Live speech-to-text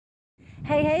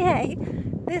Hey,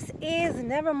 this is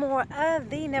Nevermore of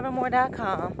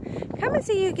thenevarmoore.com, coming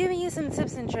to you, giving you some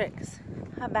tips and tricks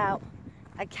about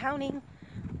accounting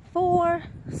for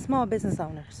small business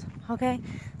owners, okay?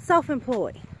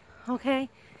 Self-employed, okay?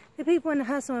 The people in the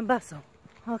hustle and bustle,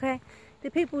 okay?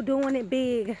 The people doing it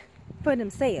big for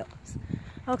themselves,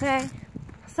 okay?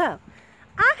 So,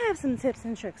 I have some tips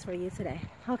and tricks for you today,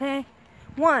 okay?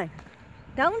 One,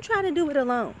 don't try to do it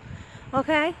alone,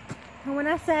 okay? And when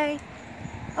I say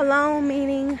alone,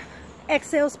 meaning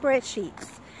Excel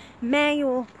spreadsheets,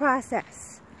 manual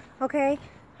process, okay?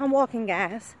 I'm walking,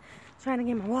 guys, trying to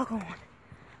get my walk on,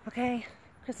 okay?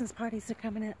 Christmas parties are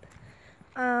coming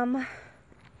up.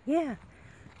 Yeah,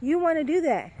 you want to do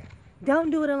that. Don't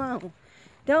do it alone.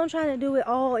 Don't try to do it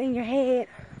all in your head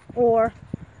or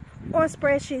on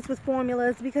spreadsheets with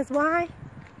formulas, because why?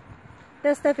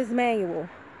 That stuff is manual.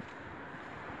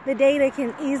 The data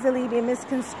can easily be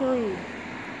misconstrued.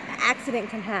 An accident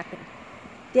can happen.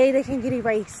 Data can get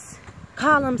erased.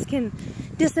 Columns can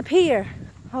disappear,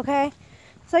 okay?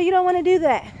 So you don't want to do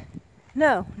that.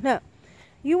 No.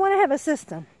 You want to have a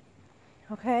system,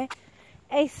 okay?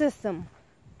 A system.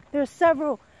 There are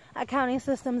several accounting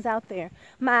systems out there.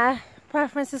 My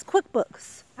preference is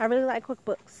QuickBooks. I really like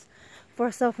QuickBooks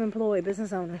for self-employed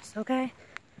business owners, okay?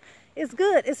 It's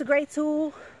good. It's a great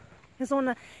tool. It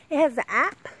has the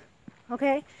app,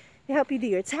 okay? They help you do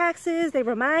your taxes. They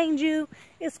remind you.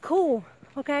 It's cool,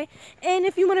 okay? And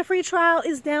if you want a free trial,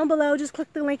 it's down below. Just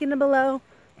click the link in the below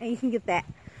and you can get that,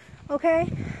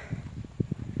 okay?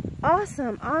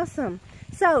 Awesome.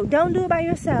 So don't do it by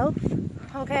yourself,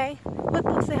 okay?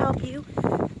 QuickBooks will help you.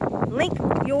 Link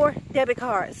your debit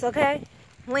cards, okay?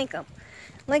 Link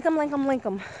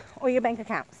them, or your bank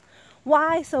accounts.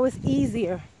 Why? So it's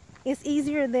easier. It's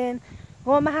easier than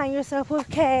going behind yourself with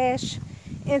cash,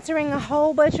 entering a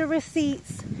whole bunch of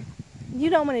receipts.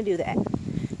 You don't want to do that.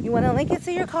 You want to link it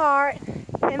to your card,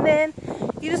 and then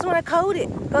you just want to code it.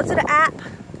 Go to the app,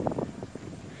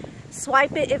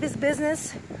 swipe it if it's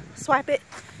business, swipe it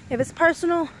if it's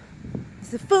personal.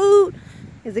 Is it food?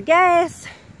 Is it gas?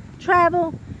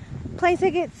 Travel? Plane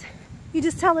tickets? You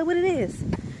just tell it what it is.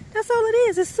 That's all it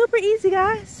is. It's super easy,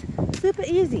 guys. Super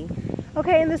easy.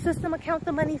 Okay, and the system will count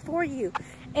the money for you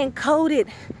and code it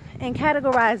and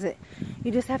categorize it.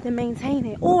 You just have to maintain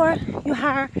it. Or you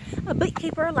hire a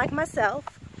bookkeeper like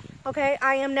myself. Okay,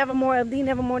 I am Nevermore of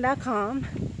thenevarmoore.com,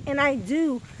 and I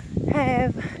do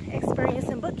have experience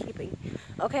in bookkeeping.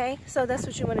 Okay, so that's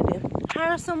what you want to do.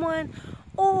 Hire someone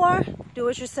or do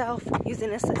it yourself using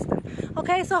a system.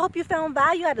 Okay, so I hope you found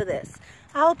value out of this.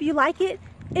 I hope you like it.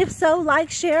 If so, like,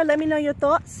 share, let me know your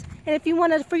thoughts. And if you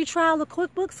want a free trial of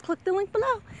QuickBooks, click the link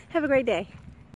below. Have a great day.